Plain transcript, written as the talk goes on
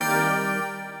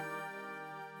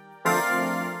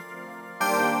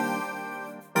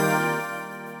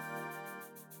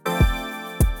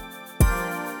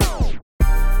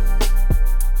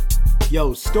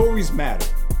Yo, stories matter.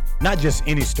 Not just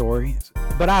any stories,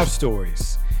 but our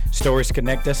stories. Stories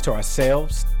connect us to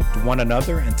ourselves, to one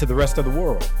another, and to the rest of the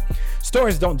world.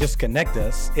 Stories don't just connect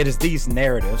us, it is these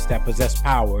narratives that possess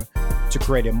power to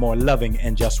create a more loving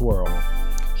and just world.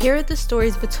 Here at The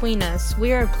Stories Between Us,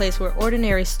 we are a place where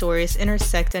ordinary stories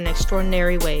intersect in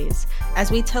extraordinary ways.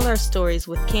 As we tell our stories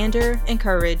with candor and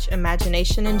courage,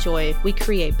 imagination and joy, we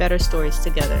create better stories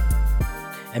together.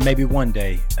 And maybe one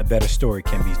day, a better story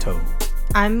can be told.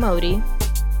 I'm Modi.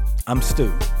 I'm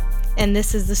Stu. And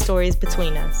this is The Stories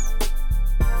Between Us.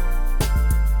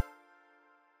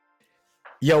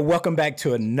 Yo, welcome back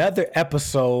to another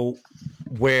episode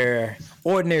where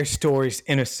ordinary stories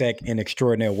intersect in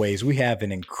extraordinary ways. We have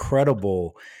an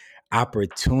incredible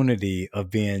opportunity of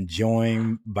being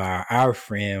joined by our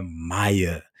friend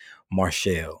Maya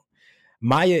Marshall.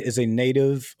 Maya is a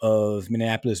native of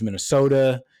Minneapolis,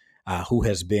 Minnesota, who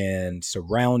has been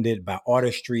surrounded by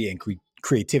artistry and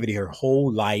creativity her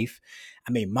whole life.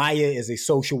 I mean, Maya is a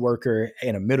social worker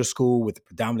in a middle school with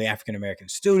predominantly African-American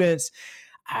students,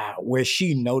 where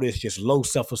she noticed just low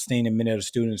self-esteem in many of the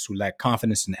students who lack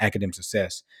confidence in academic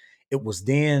success. It was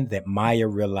then that Maya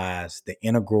realized the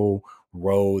integral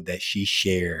role that she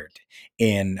shared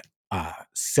in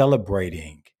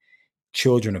celebrating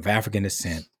children of African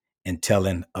descent and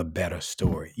telling a better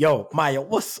story. Yo, Maya,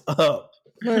 what's up?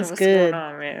 What's going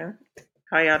on, man?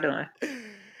 How y'all doing?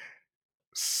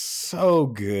 So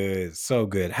good, so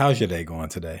good. How's your day going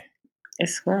today?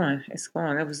 It's going.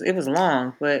 It was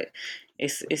long, but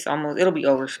it's almost. It'll be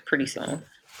over pretty soon.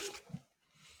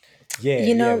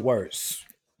 Yeah, worse.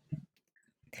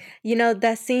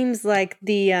 That seems like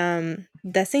the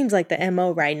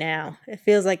MO right now. It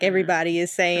feels like everybody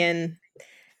is saying,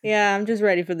 "Yeah, I'm just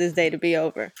ready for this day to be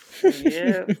over."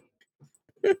 Yeah.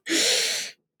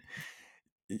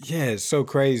 Yeah, it's so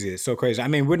crazy. It's so crazy. I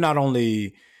mean, we're not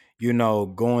only,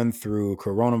 going through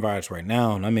coronavirus right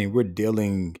now. I mean, we're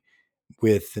dealing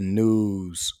with the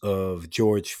news of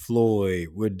George Floyd.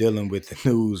 We're dealing with the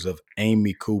news of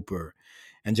Amy Cooper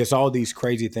and just all these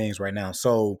crazy things right now.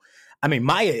 So, I mean,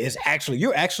 Maya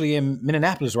you're actually in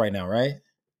Minneapolis right now, right?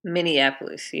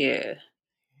 Minneapolis, yeah.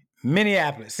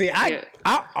 Minneapolis. See, I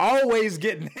always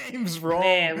get names wrong.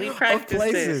 Man, we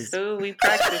practiced this, dude. We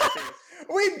practiced this.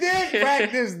 We did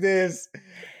practice this.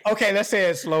 Okay, let's say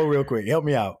it slow real quick. Help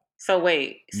me out. So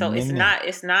wait. So it's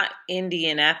not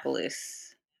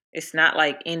Indianapolis. It's not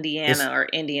like Indiana or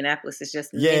Indianapolis. It's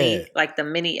just like the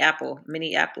mini apple,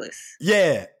 Minneapolis.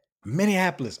 Yeah,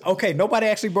 Minneapolis. Okay, nobody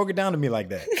actually broke it down to me like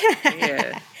that.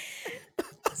 Yeah.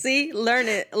 See,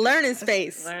 learning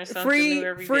space. Learn something new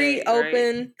every free, day,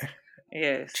 open. Right?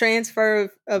 Yes.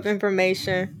 Transfer of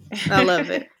information. I love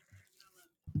it.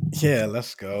 Yeah,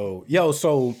 let's go. Yo,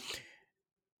 so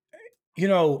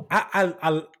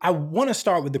I want to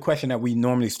start with the question that we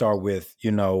normally start with,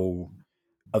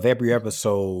 of every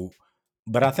episode.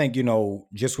 But I think,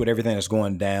 just with everything that's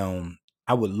going down,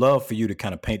 I would love for you to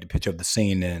kind of paint the picture of the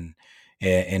scene in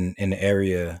the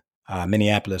area,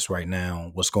 Minneapolis right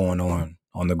now. What's going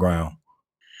on the ground?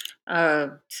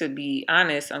 To be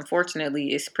honest, unfortunately,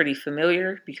 it's pretty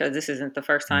familiar because this isn't the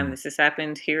first time this has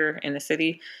happened here in the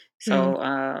city.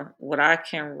 So what I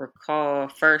can recall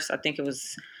first, I think it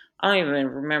was, I don't even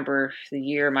remember the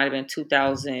year, it might have been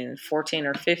 2014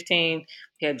 or 15.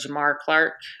 We had Jamar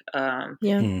Clark.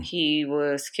 He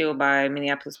was killed by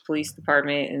Minneapolis Police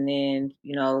Department. And then,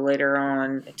 later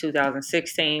on in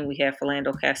 2016, we had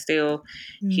Philando Castile.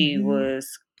 Mm-hmm. He was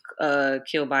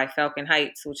killed by Falcon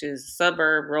Heights, which is a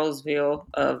suburb, Roseville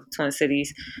of Twin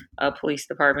Cities Police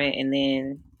Department. And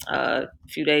then a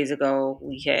few days ago,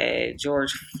 we had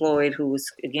George Floyd, who was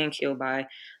again killed by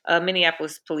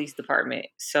Minneapolis Police Department.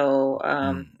 So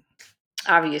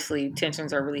obviously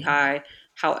tensions are really high.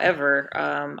 However,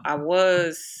 I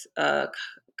was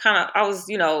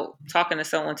talking to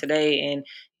someone today, and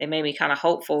it made me kind of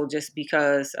hopeful just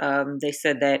because they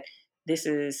said that this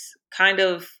is kind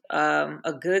of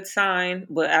a good sign,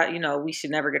 but we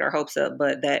should never get our hopes up.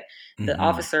 But that the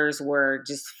officers were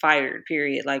just fired,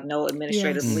 period. Like no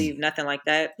administrative leave, nothing like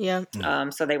that. Yeah.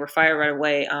 So they were fired right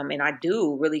away. And I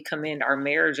do really commend our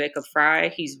mayor, Jacob Fry.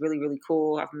 He's really, really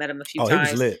cool. I've met him a few times.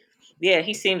 He was lit. Yeah,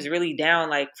 he seems really down,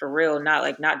 like for real.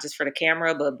 Not just for the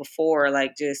camera, but before,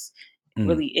 like just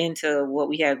really into what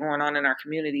we had going on in our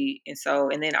community. And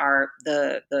then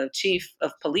the chief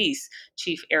of police,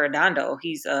 Chief Arredondo,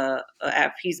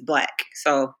 he's black.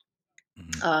 So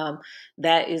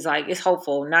that is like, it's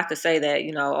hopeful. Not to say that,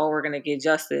 we're going to get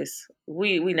justice.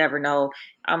 We never know.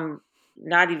 I'm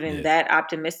not even that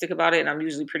optimistic about it. And I'm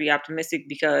usually pretty optimistic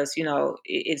because,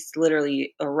 it's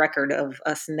literally a record of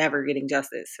us never getting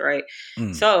justice. Right.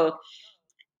 So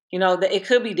it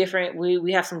could be different.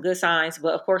 We have some good signs,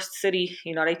 but of course, the city,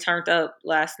 they turned up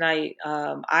last night.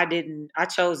 I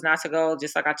chose not to go,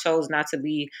 just like I chose not to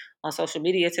be on social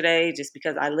media today, just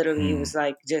because I literally, it Mm, was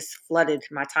like just flooded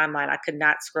my timeline. I could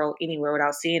not scroll anywhere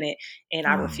without seeing it. And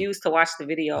I mm, refused to watch the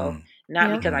video, mm, not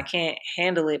Yep. because I mm, can't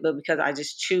handle it, but because I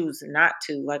just choose not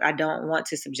to. Like, I don't want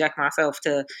to subject myself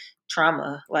to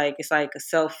trauma. Like, it's like a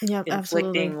Yep. self-inflicting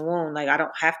Absolutely. wound. Like, I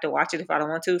don't have to watch it if I don't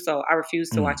want to. So I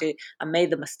refuse to mm, watch it. I made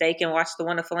the mistake and watched the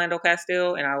one of Philando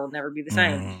Castile, and I will never be the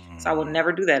same. So I will mm.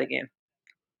 never do that again.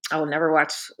 I will never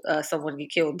watch someone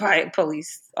get killed by a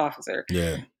police officer.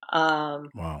 Yeah.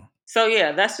 Um, Wow. so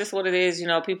yeah, that's just what it is.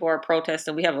 People are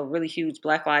protesting. We have a really huge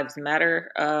Black Lives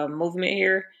Matter movement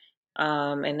here,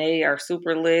 and they are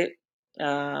super lit.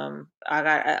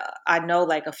 I know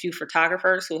like a few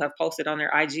photographers who have posted on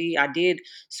their IG. I did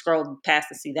scroll past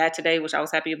to see that today, which I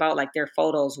was happy about. Like, their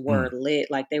photos were Mm.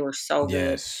 lit, like they were so good.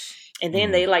 Yes. And then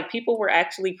Mm. they, like, people were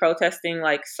actually protesting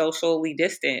like socially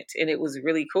distant, and it was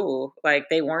really cool. Like,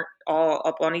 they weren't all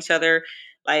up on each other.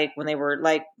 Like, when they were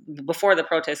like before the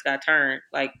protest got turned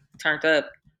up,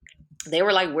 they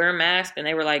were like wearing masks and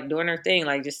they were like doing their thing,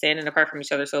 like just standing apart from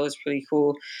each other. So it was pretty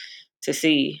cool to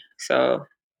see. So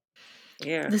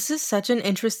yeah. This is such an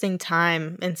interesting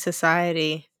time in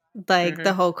society. Like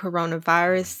the Hmm. whole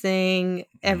coronavirus thing,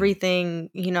 Mm. everything,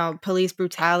 police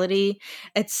brutality.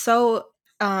 It's so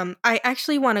I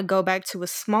actually want to go back to a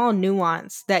small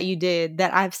nuance that you did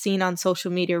that I've seen on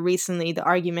social media recently, the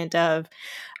argument of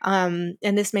and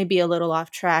this may be a little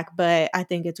off track, but I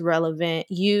think it's relevant.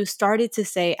 You started to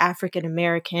say African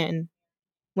American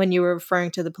when you were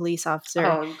referring to the police officer.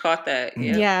 Oh, you caught that? Mm.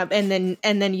 Yep. Yeah,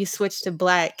 and then you switched to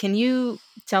black. Can you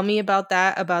tell me about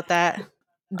that?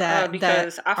 That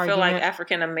Because I feel like argument?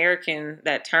 African American,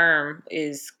 that term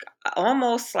is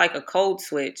almost like a code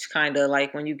switch, kind of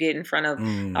like when you get in front of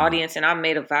Mm. audience. And I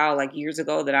made a vow like years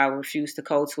ago that I refuse to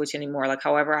code switch anymore. Like,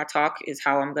 however I talk is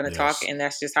how I'm going to talk, Yes. and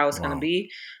that's just how it's going to Wow.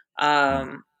 be. Mm.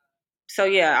 Um, so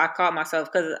yeah, I caught myself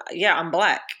because yeah, I'm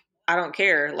black. I don't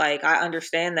care. Like, I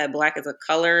understand that black is a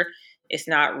color. It's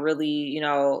not really,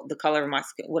 the color of my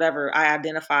skin, whatever I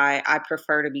identify. I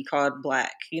prefer to be called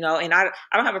black, and I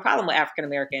don't have a problem with African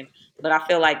American, but I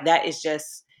feel like that is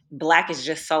just, black is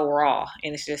just so raw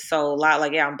and it's just so loud.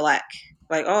 Like, yeah, I'm black.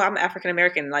 Like, oh, I'm African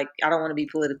American. Like, I don't want to be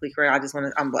politically correct. I just want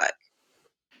to, I'm black.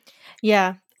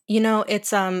 Yeah.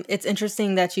 It's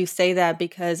interesting that you say that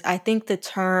because I think the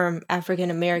term African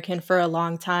American for a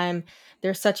long time,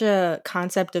 there's such a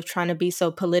concept of trying to be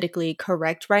so politically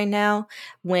correct right now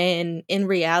when in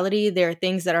reality there are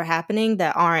things that are happening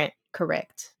that aren't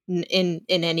correct in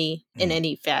Mm. any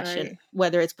Right. fashion,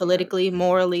 whether it's Yep. politically,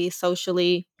 morally,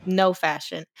 socially, no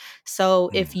fashion. So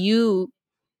if Mm. you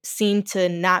seem to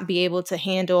not be able to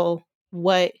handle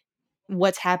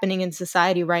what's happening in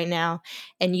society right now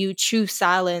and you choose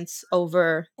silence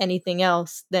over anything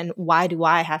else, then why do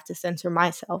I have to censor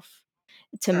myself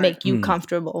to Right. make you Mm.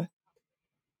 comfortable?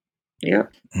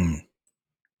 Yep. Mm.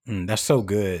 Mm. That's so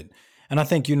good. And I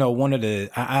think one of the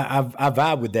I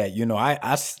vibe with that.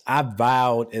 I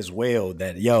vowed as well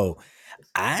that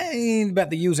I ain't about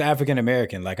to use African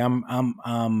American. Like I'm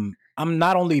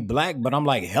not only black, but I'm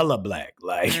like hella black.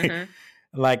 Like Hmm.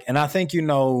 like, and I think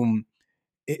to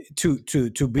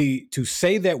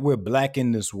say that we're black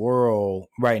in this world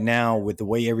right now with the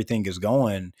way everything is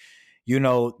going,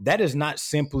 that is not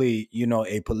simply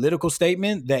a political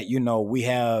statement that we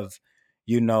have,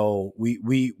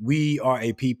 we are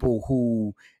a people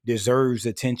who deserves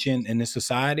attention in this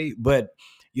society. But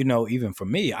even for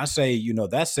me, I say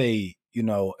that's a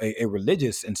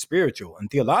religious and spiritual and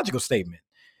theological statement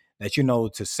that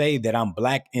to say that I'm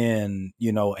black in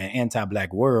an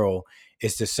anti-black world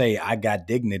is to say I got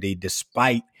dignity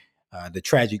despite the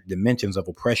tragic dimensions of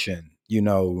oppression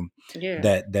Yeah.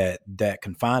 that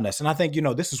confine us. And I think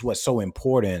this is what's so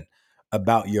important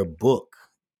about your book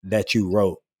that you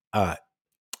wrote. uh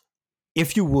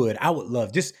if you would, I would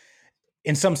love, just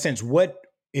in some sense, what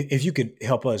if you could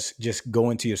help us just go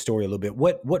into your story a little bit,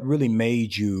 what really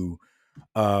made you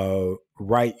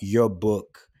write your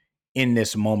book in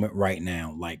this moment right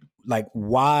now? Like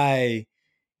why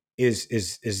is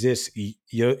this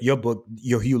your book,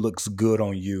 Your Hue Looks Good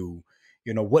on You?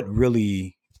 What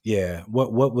really, yeah,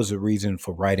 what was the reason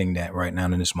for writing that right now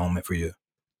in this moment for you?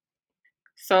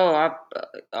 So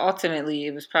ultimately,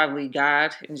 it was probably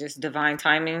God and just divine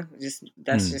timing. Just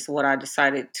that's Mm. just what I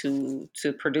decided to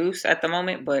produce at the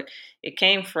moment. But it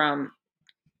came from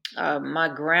my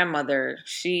grandmother.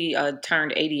 She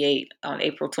turned 88 on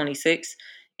April 26th,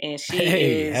 and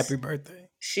Hey, happy birthday.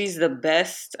 she's the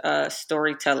best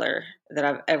storyteller that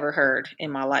I've ever heard in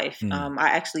my life. Mm. I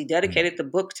actually Mm. dedicated the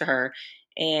book to her,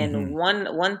 And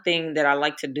one thing that I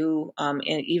like to do, and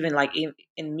even like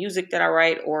in music that I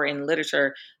write or in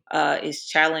literature, is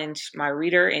challenge my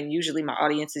reader. And usually my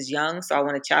audience is young, so I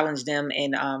want to challenge them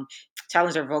and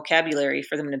challenge their vocabulary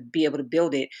for them to be able to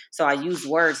build it. So I use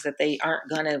words that they aren't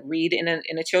gonna read in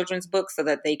a children's book, so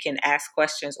that they can ask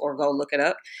questions or go look it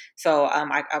up. So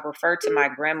I refer to my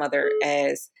grandmother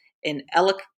as an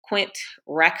eloquent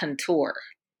raconteur.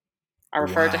 I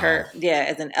referred to her, Wow.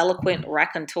 as an eloquent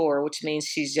raconteur, which means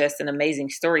she's just an amazing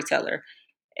storyteller.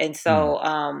 And so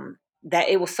that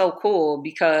it was so cool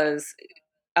because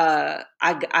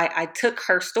I took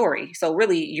her story. So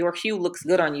really, Your Hue Looks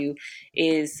Good on You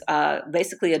is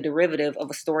basically a derivative of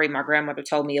a story my grandmother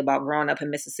told me about growing up in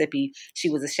Mississippi. She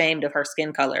was ashamed of her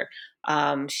skin color.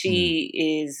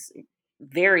 She is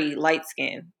very light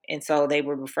skinned, and so they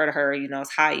would refer to her,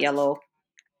 as high yellow,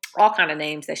 all kind of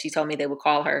names that she told me they would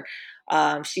call her.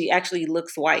 She actually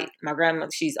looks white. My grandma,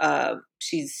 she's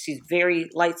very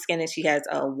light skinned and she has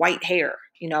white hair,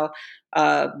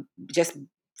 uh, just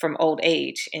from old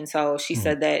age. And so she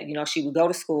said that, she would go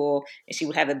to school and she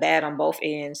would have it bad on both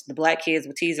ends. The black kids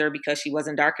would tease her because she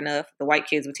wasn't dark enough. The white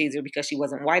kids would tease her because she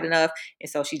wasn't white enough. And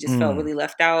so she just felt really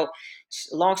left out.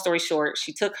 Long story short,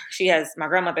 my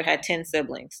grandmother had 10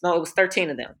 siblings. No, it was 13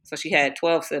 of them. So she had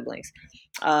 12 siblings.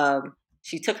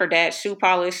 She took her dad's shoe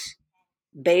polish,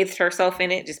 bathed herself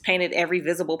in it, just painted every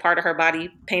visible part of her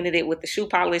body, painted it with the shoe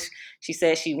polish. She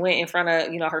said she went in front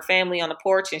of, her family on the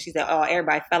porch and she said, oh,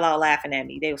 everybody fell out laughing at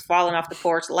me. They was falling off the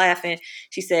porch laughing.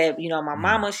 She said, my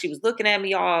mama, she was looking at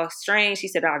me all strange. She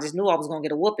said, I just knew I was going to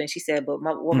get a whooping. She said, but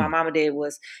what my mama did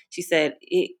was, she said,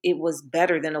 it was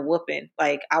better than a whooping.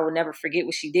 Like, I would never forget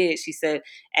what she did. She said,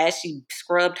 as she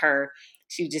scrubbed her,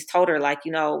 she just told her, like,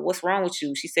 what's wrong with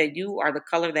you? She said, you are the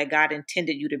color that God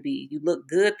intended you to be. You look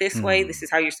good this way. This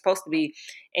is how you're supposed to be.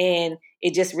 And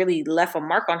it just really left a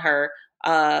mark on her.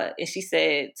 And she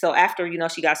said, so after,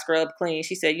 she got scrubbed clean,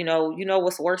 she said,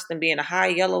 what's worse than being a high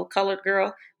yellow colored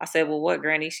girl? I said, well, what,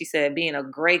 Granny? She said, being a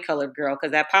gray colored girl,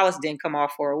 because that polish didn't come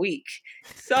off for a week.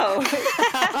 So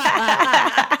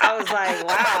I was like,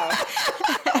 wow.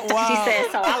 She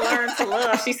said, so I learned to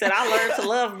love. She said, I learned to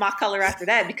love my color after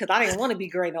that because I didn't want to be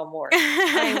gray no more.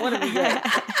 I didn't want to be gray.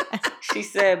 She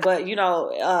said, but,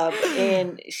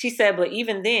 and she said, but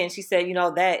even then, she said,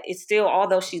 that it's still,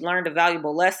 although she learned a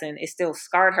valuable lesson, it still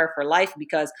scarred her for life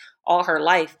because all her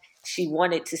life, she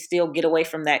wanted to still get away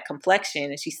from that complexion.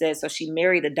 And she said, so she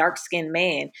married a dark-skinned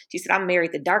man. She said, I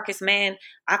married the darkest man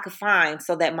I could find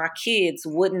so that my kids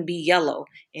wouldn't be yellow.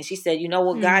 And she said, you know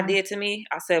what God did to me?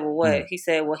 I said, well, what? He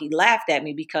said, well, he laughed at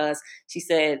me because she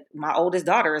said, my oldest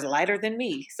daughter is lighter than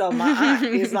me. So my aunt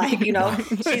is like,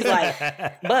 she's like,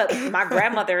 but my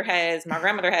grandmother had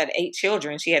 8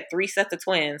 children. She had 3 sets of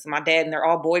twins. My dad, and they're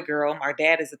all boy, girl. My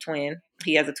dad is a twin.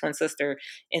 He has a twin sister.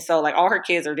 And so like all her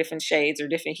kids are different shades or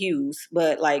different hues.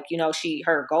 But like,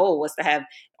 her goal was to have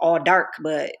all dark,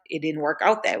 but it didn't work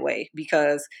out that way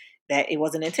because that it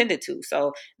wasn't intended to.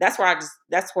 So that's where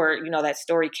that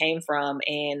story came from.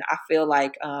 And I feel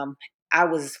like I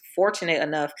was fortunate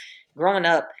enough growing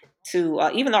up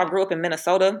to, even though I grew up in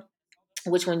Minnesota,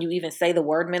 which when you even say the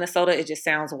word Minnesota, it just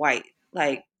sounds white.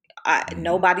 Like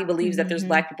nobody believes that there's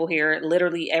Black people here.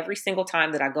 Literally every single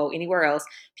time that I go anywhere else,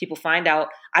 people find out.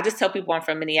 I just tell people I'm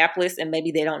from Minneapolis and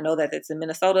maybe they don't know that it's in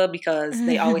Minnesota because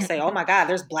they always say, oh my God,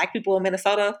 there's Black people in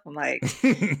Minnesota. I'm like,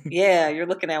 yeah, you're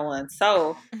looking at one.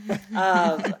 So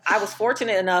I was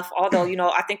fortunate enough, although,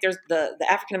 I think there's the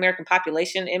African-American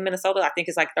population in Minnesota, I think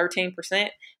it's like 13%.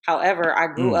 However, I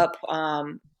grew up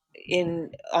on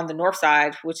the north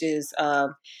side, which is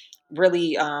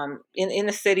really in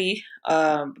the city,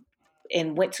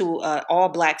 and went to all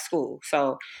Black school.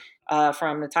 So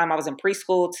from the time I was in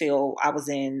preschool till I was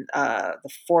in the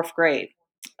 4th grade,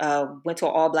 went to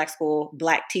an all Black school,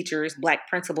 Black teachers, Black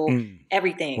principal,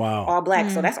 everything, all Black.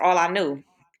 So that's all I knew.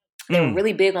 They were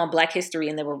really big on Black history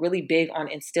and they were really big on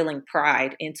instilling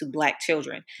pride into Black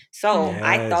children. So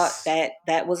I thought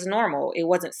that was normal. It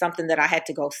wasn't something that I had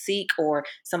to go seek or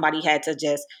somebody had to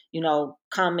just,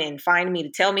 come and find me to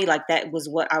tell me. Like that was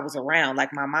what I was around. Like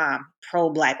my mom,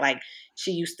 pro-Black, like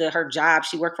her job,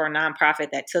 she worked for a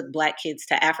nonprofit that took Black kids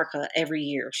to Africa every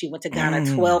year. She went to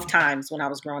Ghana 12 times when I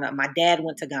was growing up. My dad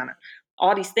went to Ghana.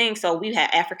 All these things. So we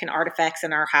had African artifacts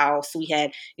in our house. We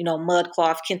had, mud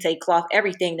cloth, kente cloth,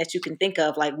 everything that you can think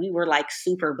of. Like we were like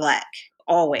super Black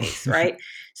always, right?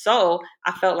 So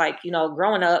I felt like,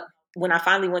 growing up, when I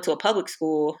finally went to a public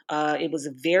school, it was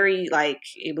very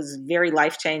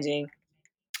life-changing.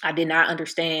 I did not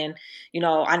understand,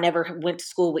 I never went to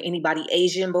school with anybody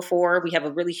Asian before. We have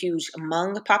a really huge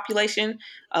Hmong population.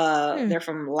 They're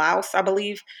from Laos, I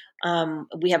believe.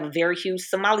 We have a very huge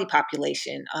Somali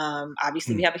population.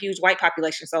 Obviously, we have a huge white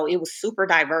population. So it was super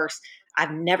diverse.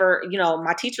 I've never,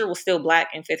 my teacher was still Black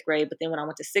in fifth grade, but then when I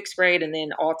went to sixth grade and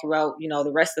then all throughout,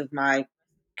 the rest of my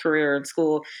career in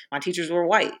school, my teachers were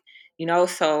white.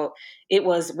 So it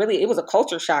was a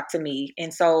culture shock to me.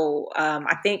 And so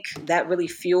I think that really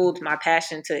fueled my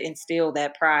passion to instill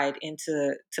that pride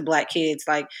into Black kids,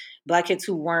 like Black kids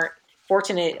who weren't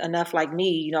fortunate enough like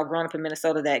me, growing up in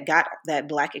Minnesota, that got that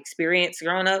Black experience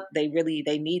growing up. They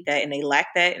need that, and they lack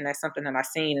that. And that's something that I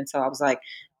seen. And so I was like,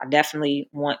 I definitely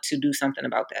want to do something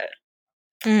about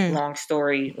that. Long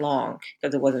story long,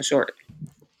 because it wasn't short.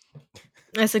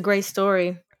 That's a great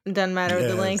story. Doesn't matter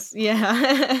the length.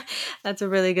 Yeah. That's a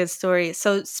really good story.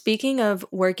 So speaking of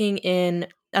working in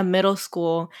a middle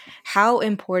school, how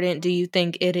important do you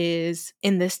think it is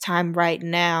in this time right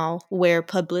now where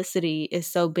publicity is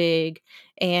so big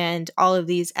and all of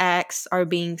these acts are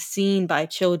being seen by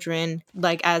children,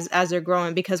 like as they're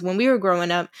growing? Because when we were growing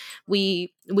up,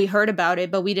 we heard about it,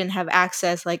 but we didn't have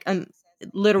access, like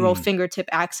literal fingertip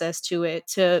access to it,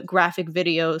 to graphic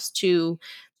videos, to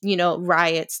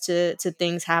riots, to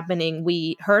things happening.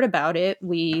 We heard about it,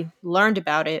 we learned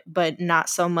about it, but not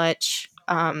so much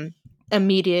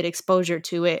immediate exposure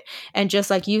to it. And just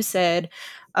like you said,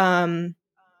 you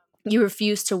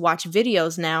refuse to watch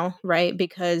videos now, right?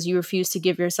 Because you refuse to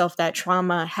give yourself that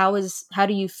trauma. How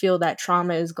do you feel that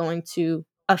trauma is going to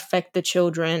affect the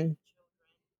children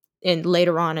in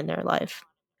later on in their life?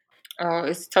 Oh,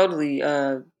 it's totally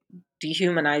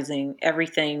dehumanizing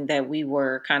everything that we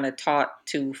were kind of taught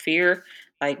to fear.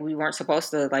 Like we weren't supposed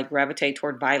to like gravitate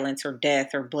toward violence or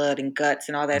death or blood and guts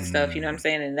and all that stuff. You know what I'm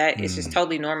saying? And that is just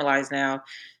totally normalized now.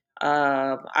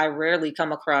 I rarely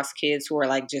come across kids who are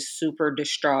like just super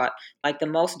distraught. Like the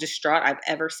most distraught I've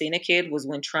ever seen a kid was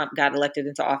when Trump got elected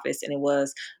into office, and it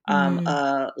was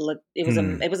it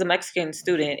was a Mexican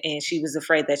student, and she was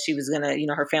afraid that she was gonna,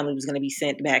 her family was gonna be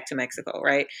sent back to Mexico,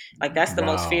 right? Like that's the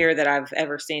most fear that I've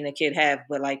ever seen a kid have.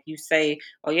 But like you say,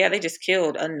 oh yeah, they just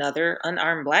killed another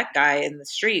unarmed Black guy in the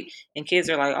street, and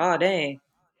kids are like, oh dang.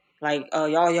 Like, oh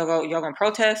y'all gonna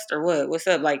protest or what? What's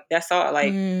up? Like that's all.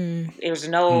 Like there's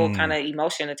no kind of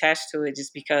emotion attached to it,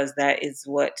 just because that is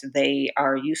what they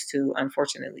are used to,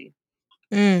 unfortunately.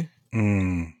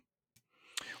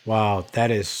 Wow,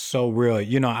 that is so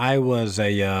real. I was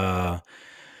a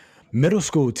middle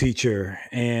school teacher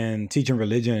and teaching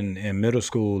religion in middle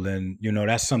school, and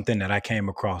that's something that I came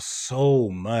across so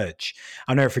much.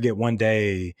 I'll never forget one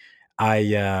day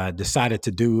I decided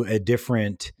to do a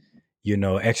different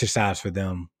exercise for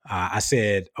them. I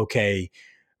said, okay,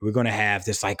 we're going to have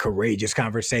this like courageous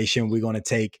conversation. We're going to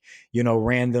take,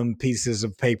 random pieces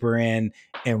of paper and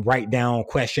write down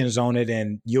questions on it,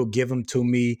 and you'll give them to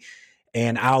me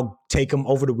and I'll take them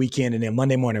over the weekend. And then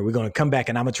Monday morning, we're going to come back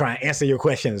and I'm going to try and answer your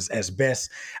questions as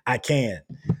best I can.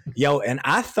 And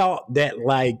I thought that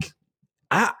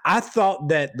I thought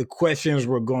that the questions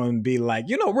were going to be like,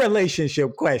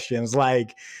 relationship questions,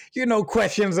 like,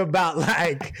 questions about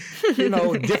like,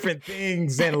 different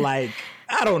things and like,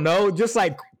 I don't know, just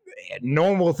like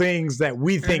normal things that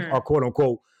we think are quote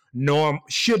unquote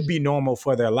should be normal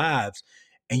for their lives.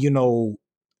 And,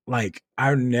 like,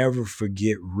 I'll never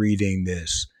forget reading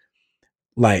this.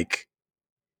 Like,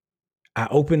 I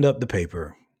opened up the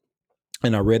paper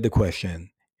and I read the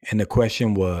question, and the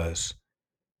question was,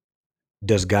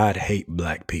 does God hate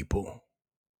Black people?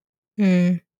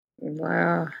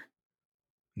 Wow.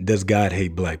 Does God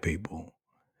hate Black people?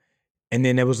 And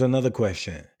then there was another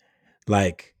question,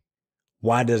 like,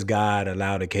 why does God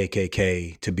allow the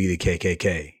KKK to be the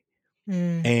KKK?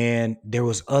 And there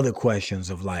was other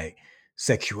questions of like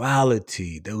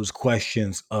sexuality. There was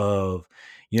questions of,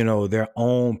 their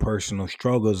own personal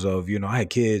struggles of, I had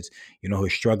kids, who are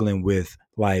struggling with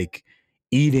like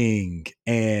eating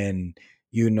and,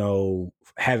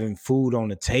 having food on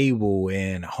the table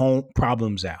and home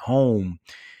problems at home.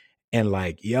 And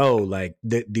like, like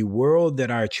the world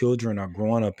that our children are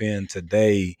growing up in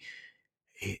today,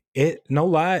 it no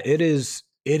lie, it is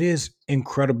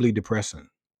incredibly depressing.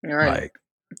 Right. Like,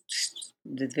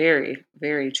 Very,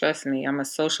 very, trust me. I'm a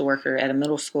social worker at a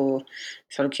middle school.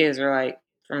 So the kids are like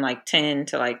from like 10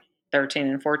 to like 13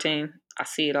 and 14. I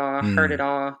see it all, heard it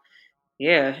all.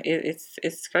 Yeah,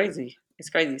 it's crazy. It's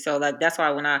crazy. So like that's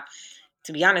why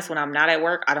to be honest, when I'm not at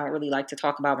work, I don't really like to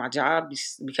talk about my job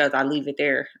because I leave it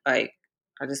there. Like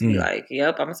I just be like,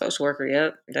 yep, I'm a social worker.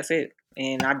 Yep, that's it.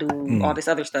 And I do all this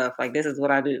other stuff. Like this is what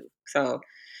I do. So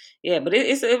yeah, but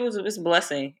it's a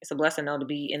blessing. It's a blessing though to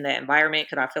be in that environment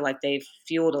because I feel like they've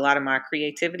fueled a lot of my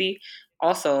creativity.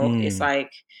 Also, it's Mm,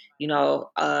 like,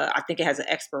 I think it has an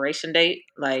expiration date.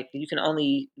 Like, you can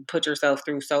only put yourself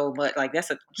through so much. Like,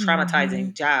 that's a Mm-hmm.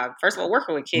 traumatizing job. First of all,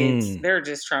 working with kids, mm, they're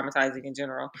just traumatizing in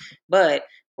general. But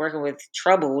working with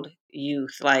troubled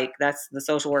youth, like, that's the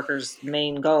social worker's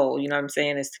main goal. You know what I'm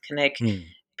saying? Is to connect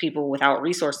mm. people without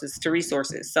resources to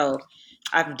resources. So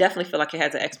I definitely feel like it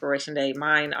has an expiration date.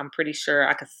 Mine, I'm pretty sure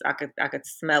I could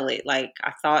smell it. Like,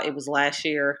 I thought it was last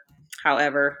year.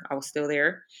 However, I was still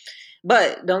there.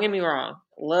 But don't get me wrong.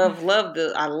 I love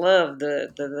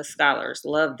the scholars,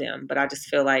 love them. But I just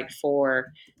feel like for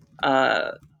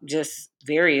uh just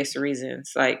various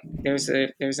reasons, like there's a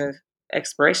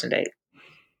expiration date.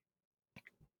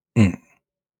 Mm.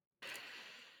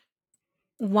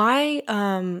 Why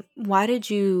did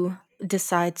you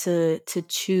decide to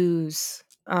choose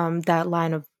that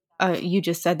line of you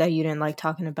just said that you didn't like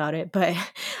talking about it, but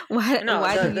No,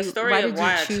 the story why of did you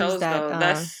why I choose chose that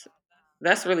though,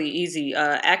 that's really easy.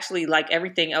 Actually, like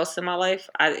everything else in my life,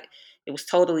 it was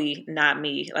totally not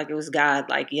me. Like, it was God.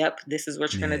 Like, yep, this is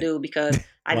what you're gonna Yeah. do, because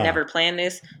I Wow. never planned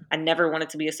this. I never wanted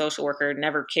to be a social worker.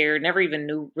 Never cared. Never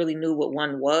even really knew what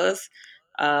one was.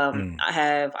 Mm, I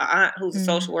have an aunt who's a mm,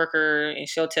 social worker, and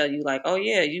she'll tell you like, "Oh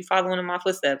yeah, you following in my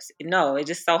footsteps." No, it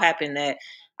just so happened that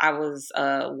I was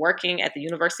working at the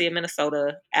University of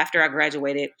Minnesota after I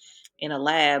graduated in a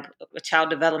lab, a child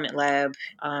development lab.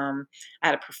 I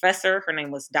had a professor. Her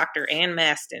name was Dr. Ann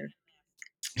Maston.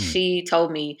 mm. She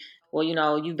told me, well,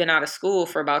 you've been out of school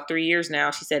for about 3 years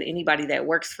now. She said anybody that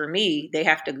works for me, they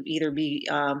have to either be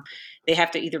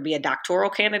a doctoral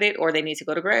candidate or they need to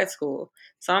go to grad school.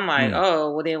 So I'm like, Mm.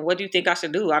 oh, well then what do you think I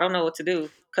should do? I don't know what to do,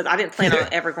 because I didn't plan on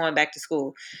ever going back to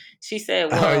school. She said,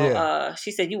 Oh well, yeah.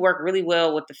 you work really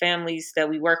well with the families that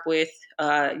we work with.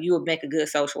 You would make a good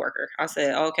social worker. I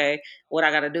said, okay, what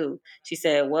I got to do? She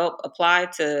said, well, apply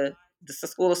to the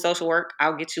School of Social Work.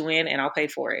 I'll get you in and I'll pay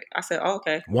for it. I said, oh,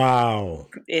 okay. Wow.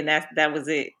 And that was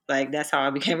it. Like, that's how I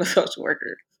became a social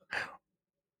worker.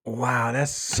 Wow,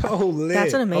 that's so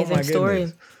that's an lit. Oh amazing my story.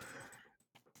 goodness.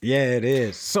 Yeah, it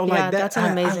is. So like Yeah, that that's an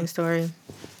amazing story.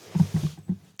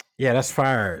 yeah, that's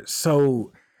fire.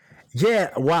 So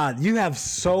yeah, wow, you have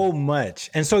so much.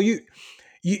 And so you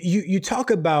talk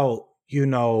about,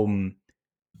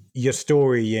 your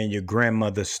story and your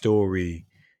grandmother's story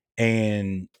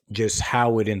and just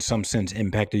how it in some sense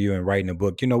impacted you in writing a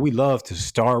book. We love to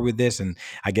start with this, and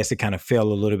I guess it kind of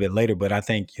fell a little bit later, but I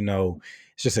think,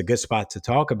 it's just a good spot to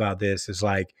talk about this. It's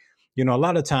like, a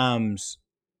lot of times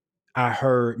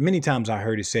many times I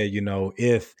heard it said,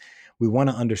 if we want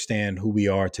to understand who we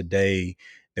are today,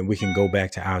 then we can go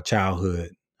back to our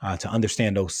childhood to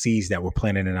understand those seeds that were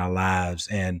planted in our lives.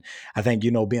 And I think,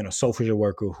 being a social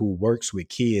worker who works with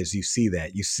kids, you see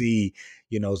that. You see,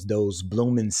 those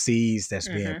blooming seeds that's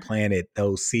being Mm-hmm. planted,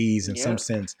 those seeds in some Yep.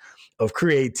 sense of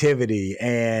creativity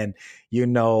and,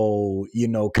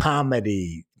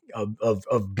 comedy,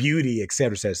 of beauty, et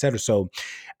cetera, et cetera, et cetera. So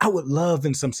I would love,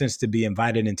 in some sense, to be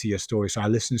invited into your story so our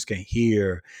listeners can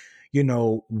hear,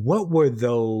 what were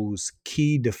those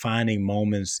key defining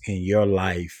moments in your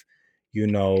life,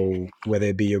 whether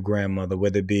it be your grandmother,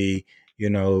 whether it be, you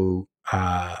know,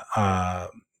 uh, uh,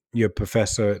 your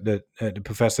professor, the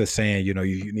professor saying, you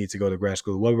need to go to grad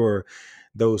school. What were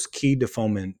those key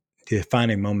defining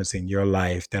moments in your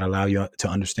life that allow you to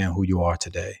understand who you are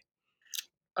today?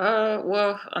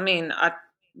 Well, I mean, I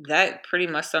that pretty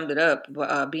much summed it up.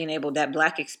 Being able, that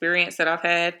Black experience that I've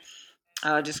had,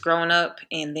 just growing up,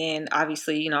 and then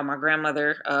obviously, my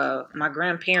grandmother, my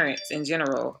grandparents in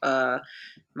general,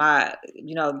 my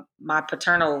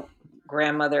paternal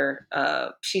grandmother,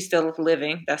 she's still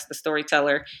living. That's the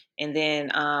storyteller. And then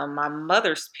my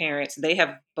mother's parents, they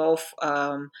have both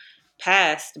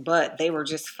passed, but they were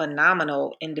just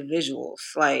phenomenal individuals.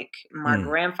 Like, my Mm,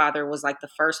 grandfather was like the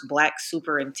first Black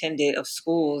superintendent of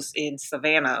schools in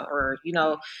Savannah, or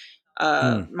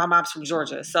mm. my mom's from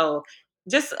Georgia. So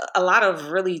just a lot of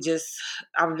really just,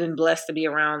 I've been blessed to be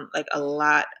around like a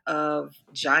lot of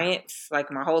giants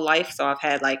like my whole life. So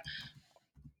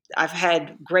I've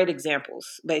had great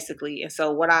examples basically. And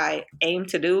so what I aim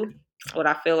to do, what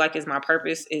I feel like is my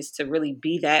purpose, is to really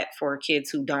be that for kids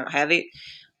who don't have it.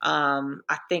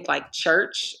 I think like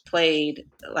church played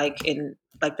like in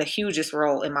like the hugest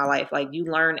role in my life. Like, you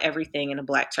learn everything in a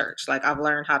Black church. Like, I've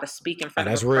learned how to speak in Oh, front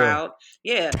of a that's real. crowd.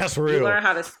 Yeah. That's You real. learn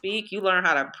how to speak, you learn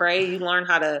how to pray, you learn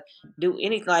how to do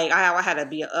anything. Like, I had to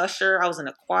be an usher, I was in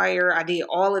a choir, I did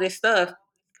all of this stuff.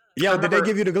 Yo, did they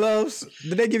give you the gloves?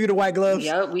 Did they give you the white gloves?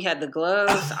 Yep, we had the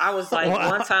gloves. I was like,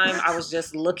 one time I was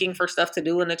just looking for stuff to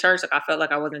do in the church. Like I felt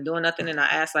like I wasn't doing nothing, and I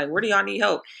asked like, "Where do y'all need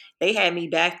help?" They had me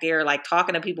back there like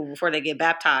talking to people before they get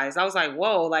baptized. I was like,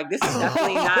 "Whoa, like this is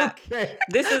definitely not. Okay.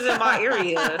 This isn't my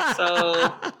area,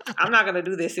 so I'm not gonna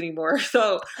do this anymore."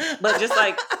 So, but just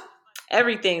like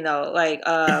everything though, like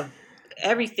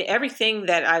everything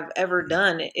that I've ever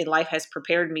done in life has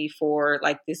prepared me for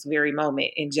like this very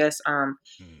moment, and just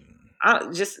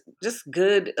just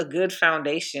a good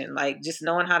foundation, like just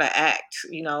knowing how to act,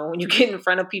 you know, when you get in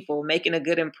front of people, making a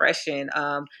good impression,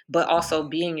 but also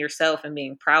being yourself and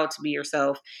being proud to be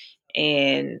yourself.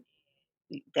 And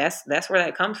that's where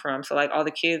that comes from. So like all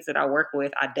the kids that I work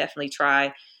with, I definitely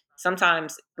try,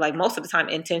 sometimes, like most of the time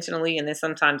intentionally, and then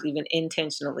sometimes even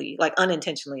intentionally, like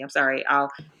unintentionally, I'm sorry,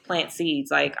 I'll plant seeds.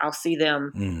 Like I'll see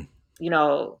them, you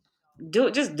know,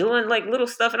 just doing like little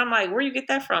stuff, and I'm like, where you get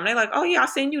that from? They're like, oh yeah, I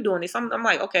seen you doing this. I'm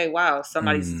like, okay, wow,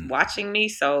 somebody's watching me,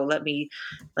 so let me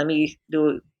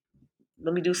do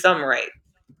something right.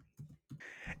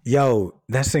 Yo,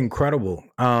 that's incredible.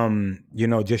 You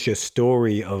know, just your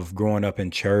story of growing up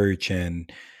in church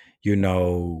and, you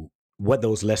know, what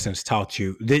those lessons taught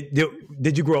you.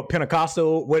 Did you grow up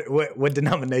Pentecostal? What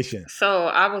denomination? So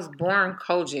I was born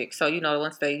Kojic. So you know,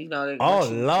 once they, you know, oh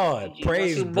Lord,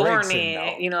 once you born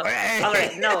in, you know, all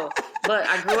right, no. But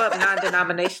I grew up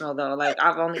non-denominational though. Like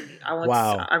I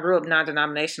grew up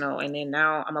non-denominational, and then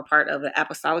now I'm a part of the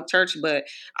Apostolic Church. But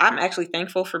I'm actually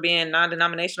thankful for being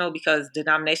non-denominational, because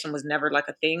denomination was never like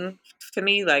a thing to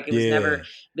me. Like it was never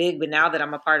big. But now that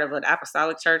I'm a part of an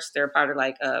Apostolic Church, they're part of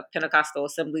like Pentecostal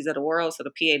Assemblies of the World, so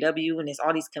the PAW, and it's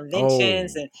all these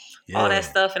conventions and all that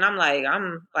stuff. And I'm like,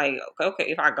 okay,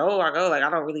 if I go, I go. Like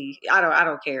I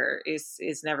don't care.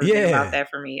 It's never been about that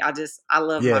for me. I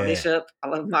love my bishop. I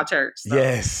love my church. So,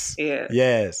 yes.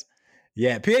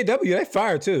 Yeah. PAW, they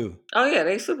fire too. Oh yeah,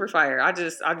 they super fire. I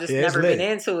just never been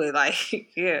into it. Like,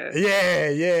 Yeah.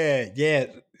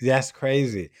 That's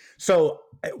crazy. So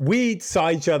we saw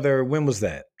each other. When was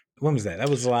that? That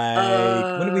was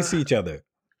like, when did we see each other?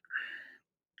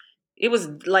 It was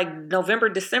like November,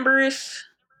 December-ish.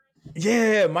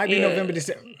 Yeah, it might be November,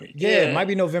 December. Yeah, it might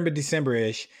be November,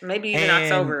 December-ish. Maybe even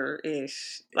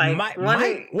October-ish. Like one of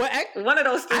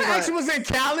those 3 months. I actually was in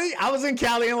Cali. I was in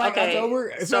Cali in like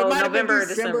October. So it might November,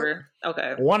 December.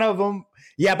 Okay. One of them.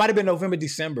 Yeah, it might have been November,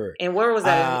 December. And where was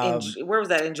that? Where was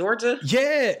that? In Georgia?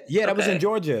 Yeah, that was in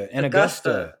Georgia, in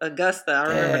Augusta. I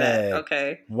remember that.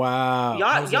 Okay. Wow.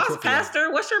 Y'all's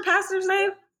pastor. What's your pastor's name?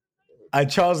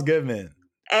 Charles Goodman.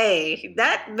 Hey,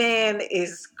 that man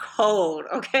is cold,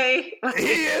 okay? He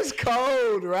is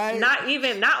cold, right? Not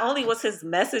only was his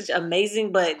message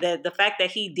amazing, but the fact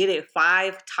that he did it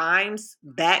 5 times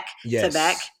back to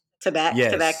back.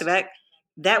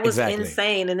 That was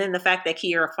insane. And then the fact that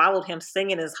Kiera followed him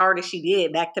singing as hard as she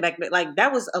did back to back, like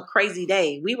that was a crazy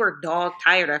day. We were dog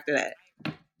tired after that.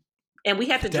 And we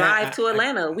had to drive to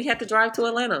Atlanta.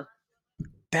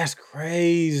 That's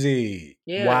crazy.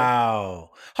 Yeah.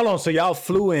 Wow. Hold on. So y'all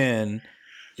flew in.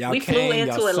 We flew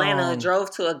into Atlanta,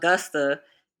 drove to Augusta.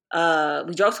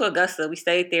 We drove to Augusta. We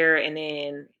stayed there. And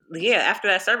then, after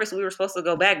that service, we were supposed to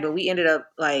go back. But we ended up,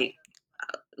 like,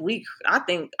 we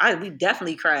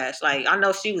definitely crashed. Like, I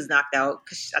know she was knocked out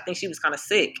because I think she was kind of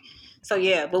sick. So,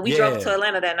 but we drove to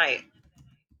Atlanta that night.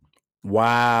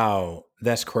 Wow.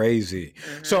 That's crazy.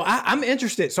 Mm-hmm. So I'm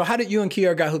interested. So how did you and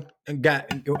Kiera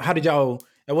how did y'all...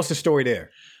 What's the story there?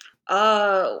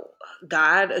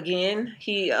 God again.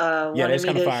 He wanted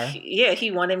me to.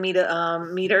 He wanted me to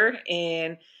meet her,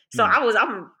 and so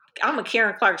I'm a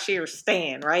Karen Clark Shears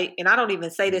stan, right? And I don't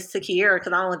even say this to Kiera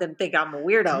because I don't want them to think I'm a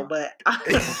weirdo, but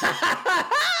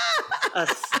a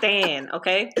stan,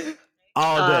 okay?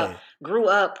 All day. Grew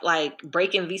up like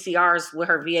breaking VCRs with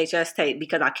her VHS tape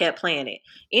because I kept playing it.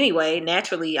 Anyway,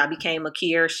 naturally, I became a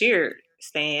Kiera Shears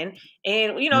stan,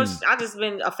 and you know, I've just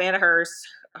been a fan of hers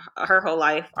our whole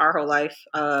life.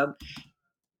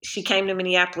 She came to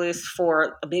Minneapolis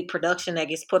for a big production that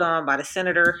gets put on by the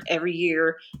senator every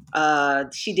year.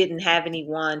 She didn't have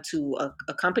anyone to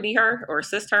accompany her or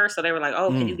assist her, so they were like, "Oh,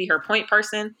 can you be her point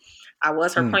person?" I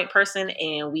was her point person,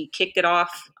 and we kicked it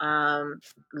off.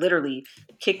 Literally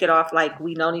kicked it off like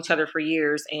we known each other for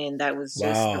years, and that was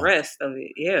just the rest of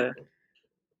it.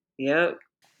 Yeah.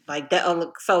 Like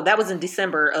that. So that was in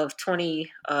December of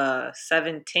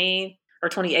 2017 or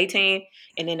 2018,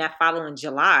 and then that following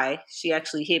July, she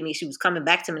actually hit me. She was coming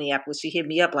back to Minneapolis. She hit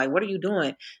me up like, "What are you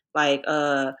doing? Like,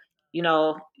 you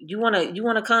know, you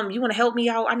wanna come? You wanna help me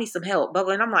out? I need some help."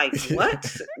 And I'm like,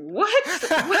 "What? What?"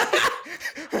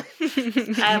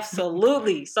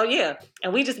 Absolutely. So yeah,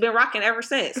 and we just been rocking ever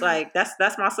since. Like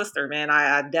that's my sister, man.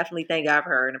 I definitely thank God for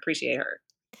her and appreciate her.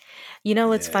 You know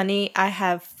what's funny? I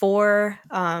have four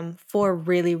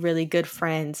really, really good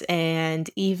friends, and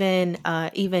even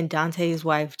Dante's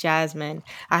wife, Jasmine,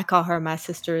 I call her my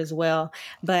sister as well.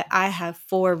 But I have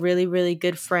four really, really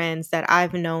good friends that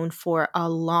I've known for a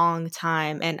long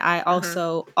time, and I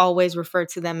also always refer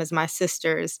to them as my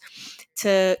sisters.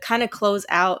 To kind of close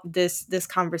out this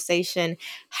conversation,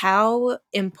 how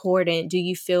important do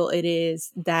you feel it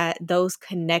is that those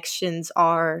connections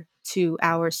are to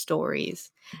our stories?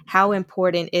 How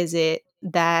important is it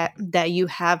that you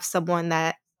have someone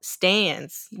that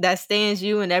stands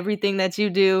you and everything that you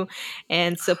do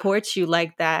and supports you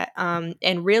like that,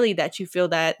 and really that you feel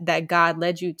that God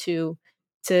led you to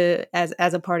as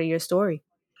a part of your story?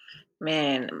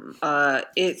 Man,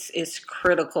 it's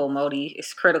critical, Modi.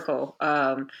 It's critical.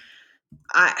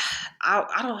 I,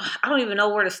 I don't even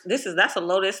know where that's a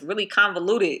loaded. It's really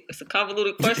convoluted. It's a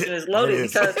convoluted question. It's loaded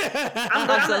because I'm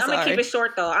gonna keep it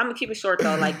short though. I'm gonna keep it short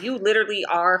though. Like you literally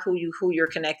are who you're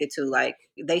connected to. Like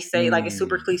they say, like it's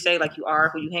super cliche. Like you are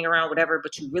who you hang around, whatever.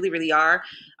 But you really, really are.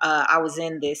 I was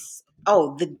in this.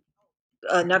 Oh, the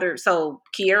another so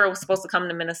Kiera was supposed to come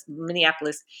to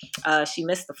Minneapolis. She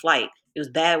missed the flight. It was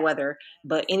bad weather,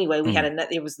 but anyway, we had another.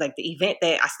 It was like the event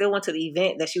that I still went to the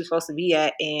event that she was supposed to be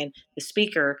at, and the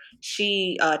speaker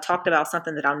she talked about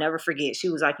something that I'll never forget. She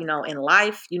was like, in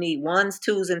life you need ones,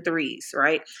 twos, and threes,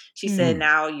 right? She said,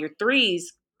 now your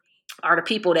threes are the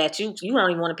people that you don't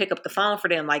even want to pick up the phone for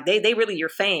them. Like they really your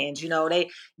fans,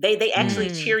 they actually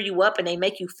cheer you up and they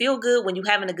make you feel good when you're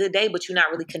having a good day, but you're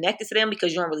not really connected to them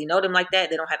because you don't really know them like that.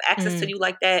 They don't have access to you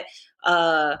like that.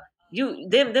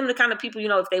 Them the kind of people,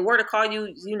 if they were to call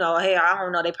you, hey, I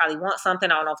don't know, they probably want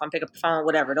something. I don't know if I'm pick up the phone,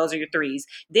 whatever. Those are your threes.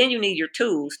 Then you need your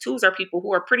twos. Twos are people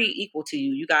who are pretty equal to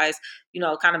you. You guys,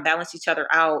 kind of balance each other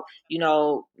out.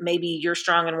 Maybe you're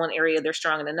strong in one area, they're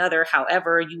strong in another.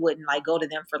 However, you wouldn't like go to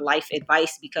them for life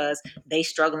advice because they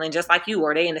struggling just like you,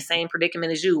 or they in the same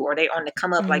predicament as you, or they on the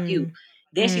come up like you.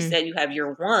 Then she said you have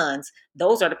your ones.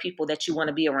 Those are the people that you want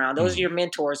to be around. Those are your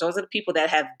mentors. Those are the people that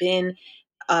have been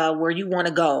where you want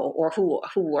to go, or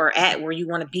who are at where you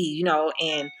want to be,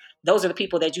 and those are the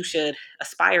people that you should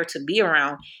aspire to be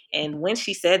around. And when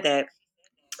she said that,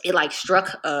 it like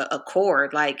struck a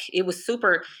chord. Like it was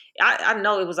super. I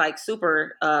know it was like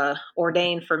super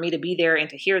ordained for me to be there and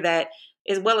to hear that,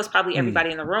 as well as probably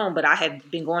everybody in the room. But I had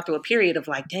been going through a period of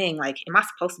like, dang, like, am I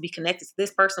supposed to be connected to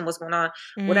this person? What's going on?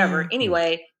 Whatever.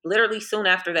 Anyway, literally soon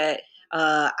after that,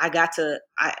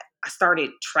 I started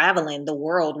traveling the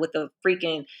world with a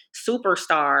freaking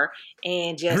superstar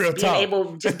and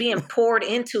just being poured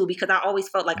into, because I always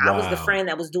felt like I was the friend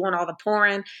that was doing all the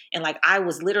pouring. And like, I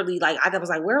was literally like, I was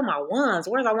like, where are my ones?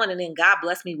 Where's my one? And then God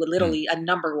blessed me with literally a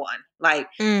number one. Like,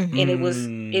 and it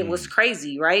was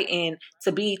crazy. Right. And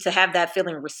to have that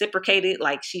feeling reciprocated,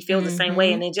 like she feels the same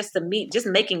way. And then just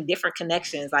making different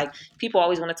connections. Like people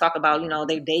always want to talk about,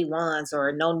 they day ones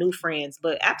or no new friends,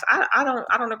 but I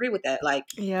don't agree with that. Like,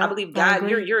 I believe God,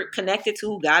 you're connected to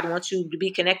who God wants you to be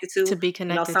connected to.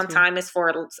 Sometimes it's for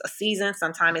a season,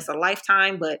 sometimes it's a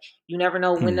lifetime, but you never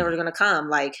know when they're going to come.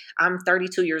 Like I'm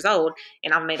 32 years old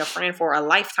and I've made a friend for a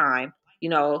lifetime,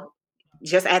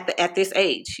 just at this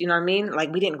age, you know what I mean?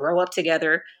 Like we didn't grow up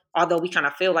together, although we kind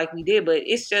of feel like we did, but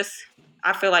it's just,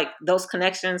 I feel like those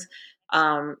connections,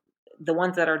 the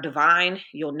ones that are divine,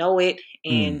 you'll know it.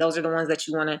 And those are the ones that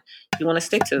you want to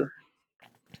stick to.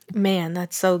 Man,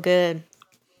 that's so good.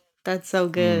 That's so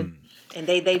good. And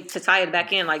they to tie it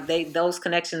back in, like those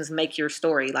connections make your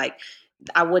story. Like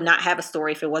I would not have a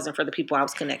story if it wasn't for the people I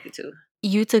was connected to.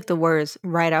 You took the words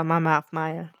right out my mouth,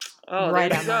 Maya. Oh,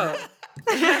 right, there you go.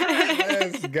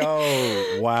 Let's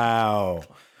go. Wow.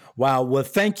 Well,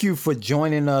 thank you for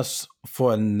joining us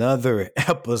for another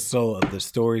episode of The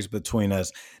Stories Between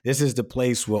Us. This is the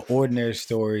place where ordinary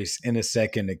stories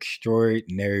intersect in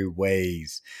extraordinary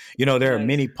ways. There are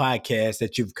many podcasts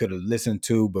that you could have listened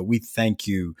to, but we thank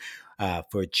you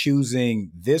for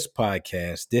choosing this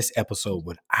podcast, this episode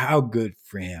with our good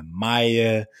friend,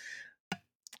 Maya.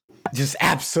 Just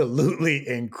absolutely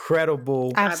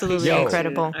incredible. Absolutely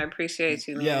incredible. I appreciate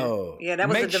you, man. Yeah, that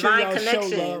was a divine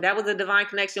connection. That was a divine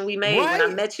connection we made when I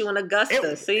met you in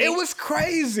Augusta. It was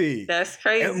crazy. That's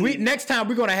crazy. Next time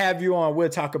we're gonna have you on, we'll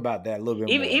talk about that a little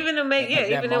bit more. Even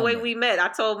the way we met. I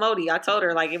told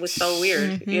her like it was so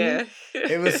weird. Yeah.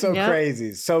 It was so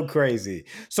crazy. So crazy.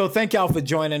 So thank y'all for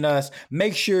joining us.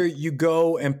 Make sure you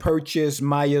go and purchase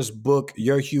Maya's book,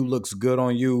 Your Hue Looks Good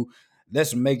on You.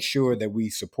 Let's make sure that we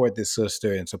support this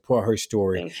sister and support her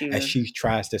story as she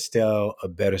tries to tell a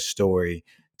better story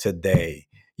today.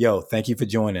 Yo, thank you for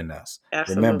joining us.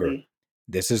 Remember, Absolutely.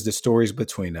 this is the Stories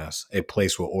Between Us, a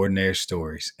place where ordinary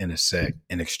stories intersect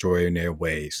in extraordinary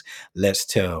ways. Let's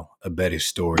tell a better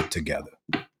story together.